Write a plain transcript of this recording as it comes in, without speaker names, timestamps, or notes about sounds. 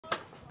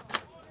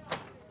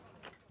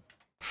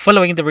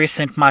following the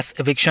recent mass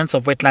evictions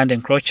of wetland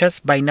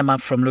encroachers by NEMA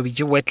from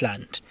Lubigi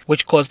wetland,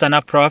 which caused an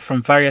uproar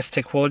from various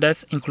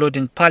stakeholders,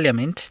 including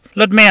Parliament.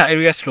 Lord Mayor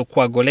Erias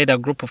Lukwago led a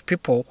group of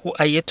people who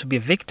are yet to be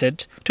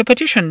evicted to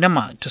petition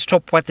NEMA to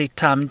stop what they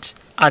termed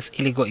as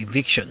illegal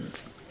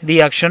evictions. The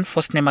action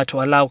forced NEMA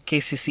to allow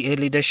KCCA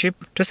leadership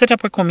to set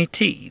up a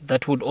committee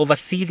that would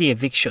oversee the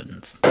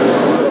evictions.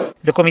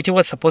 The committee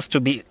was supposed to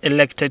be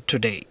elected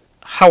today.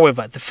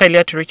 However, the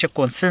failure to reach a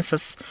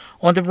consensus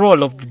on the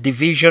role of the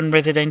Divisional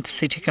Resident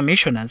City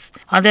Commissioners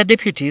and their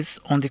deputies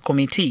on the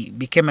committee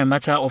became a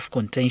matter of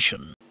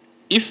contention.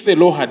 If the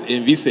law had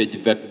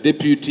envisaged that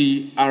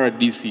deputy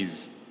RDCs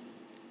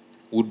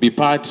would be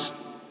part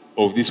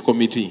of this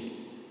committee,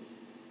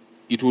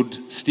 it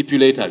would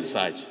stipulate as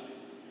such.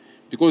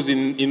 Because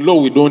in law,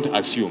 we don't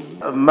assume.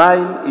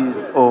 Mine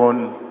is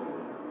on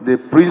the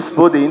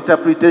principle, the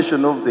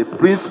interpretation of the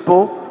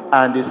principle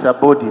and the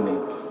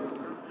subordinate.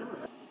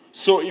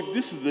 So if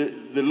this is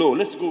the law,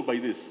 let's go by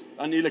this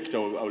and elect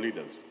our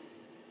leaders.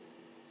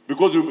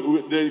 Because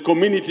the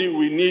community,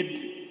 we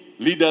need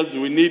leaders,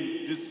 we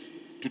need this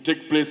to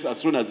take place as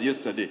soon as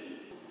yesterday.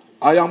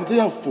 I am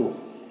therefore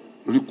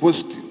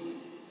requesting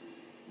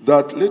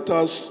that let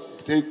us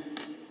take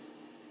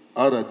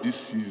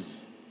RDCs,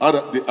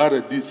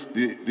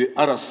 the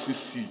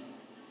RCC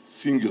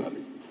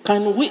singularly.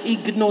 Can we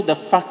ignore the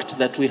fact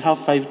that we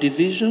have 5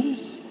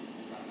 divisions?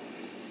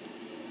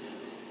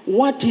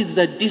 What is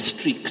a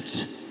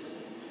district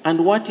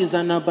and what is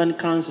an urban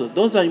council?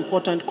 Those are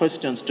important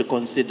questions to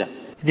consider.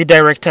 The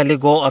Director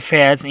Legal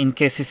Affairs in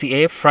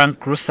KCCA, Frank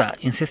Rusa,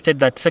 insisted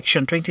that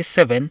Section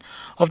 27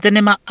 of the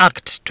NEMA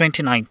Act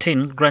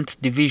 2019 grants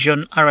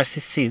division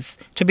RCCs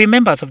to be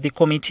members of the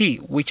committee,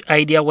 which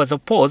idea was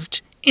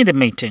opposed in the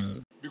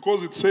meeting.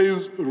 Because it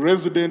says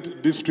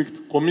resident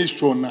district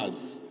commissioners.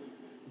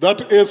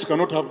 That S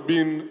cannot have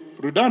been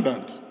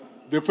redundant.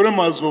 The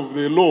framers of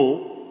the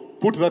law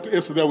put that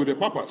S there with a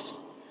purpose.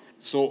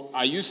 So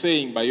are you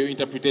saying by your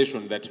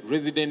interpretation that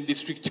resident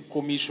district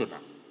commissioner,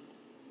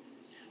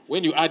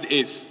 when you add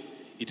S,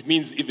 it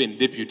means even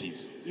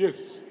deputies?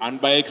 Yes. And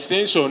by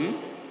extension,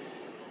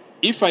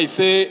 if I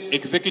say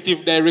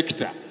executive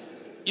director,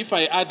 if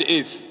I add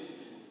S,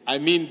 I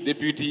mean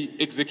deputy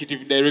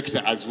executive director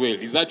as well.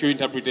 Is that your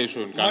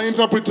interpretation, Council? My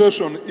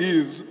interpretation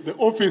is the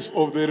office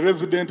of the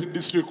resident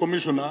district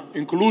commissioner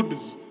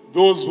includes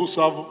those who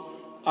serve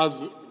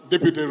as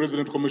deputy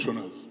resident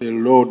commissioners. The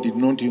law did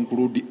not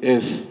include the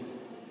S.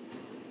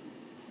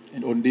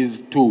 And on these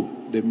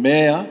 2, the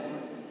mayor,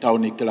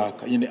 town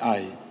clerk, in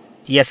I.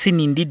 Yasin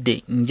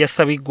Ndide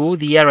Njasawigu,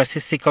 the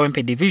RCC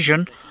Kawempe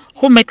division,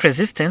 who met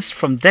resistance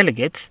from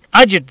delegates,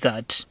 argued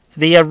that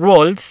their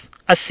roles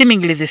are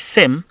seemingly the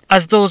same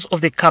as those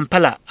of the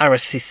Kampala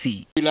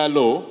RCC. The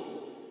law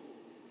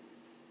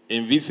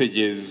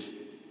envisages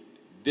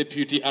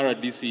deputy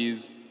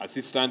RDCs,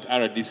 assistant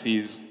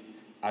RDCs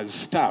as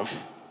staff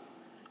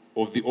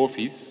of the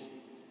office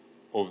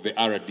of the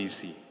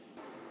RDC.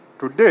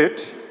 To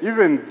date,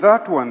 even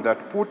that one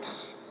that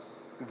puts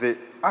the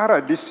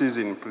RDCs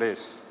in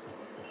place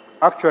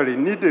actually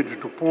needed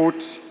to put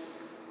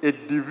a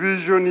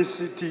division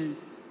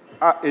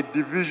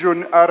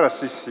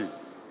RCC.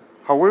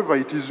 However,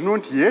 it is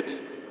not yet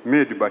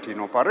made, but in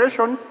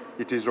operation,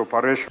 it is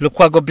operational.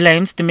 Lukwago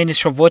blames the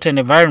Ministry of Water and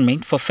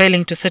Environment for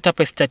failing to set up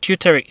a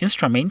statutory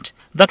instrument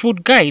that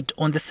would guide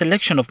on the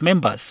selection of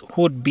members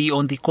who would be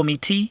on the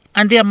committee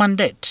and their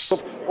mandate.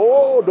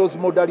 All those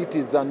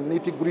modalities and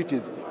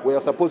nitty-gritties were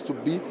supposed to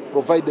be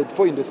provided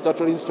for in the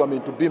statutory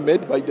instrument to be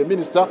made by the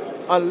minister,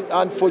 and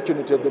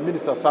unfortunately the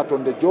minister sat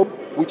on the job,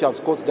 which has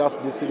caused us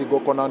this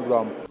legal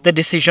conundrum. The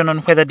decision on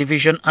whether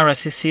division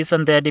RCCs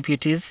and their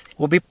deputies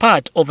will be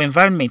part of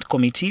Environment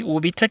Committee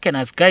will be taken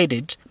as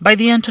guided by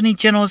the Attorney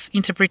General's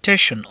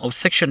interpretation of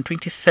Section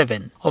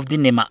 27 of the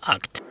NEMA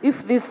Act.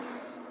 If this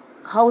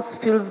House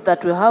feels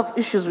that we have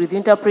issues with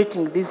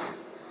interpreting these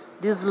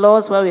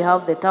laws, where we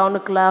have the town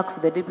clerks,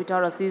 the deputy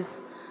RCCs,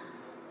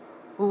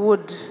 we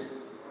would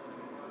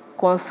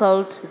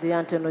consult the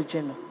Attorney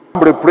General.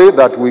 I pray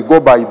that we go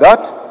by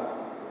that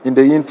in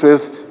the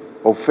interest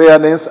of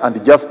fairness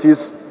and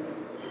justice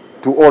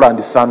to all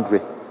and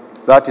sundry.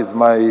 That is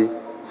my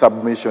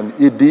submission,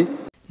 ED.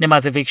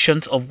 NEMA's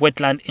evictions of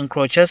wetland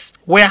encroachers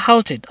were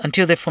halted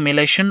until the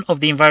formulation of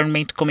the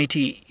Environment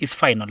Committee is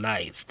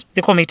finalized.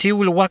 The committee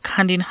will work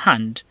hand in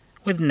hand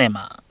with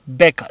NEMA.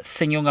 Becca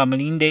Senyonga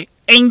Malinde,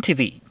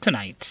 NTV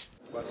Tonight.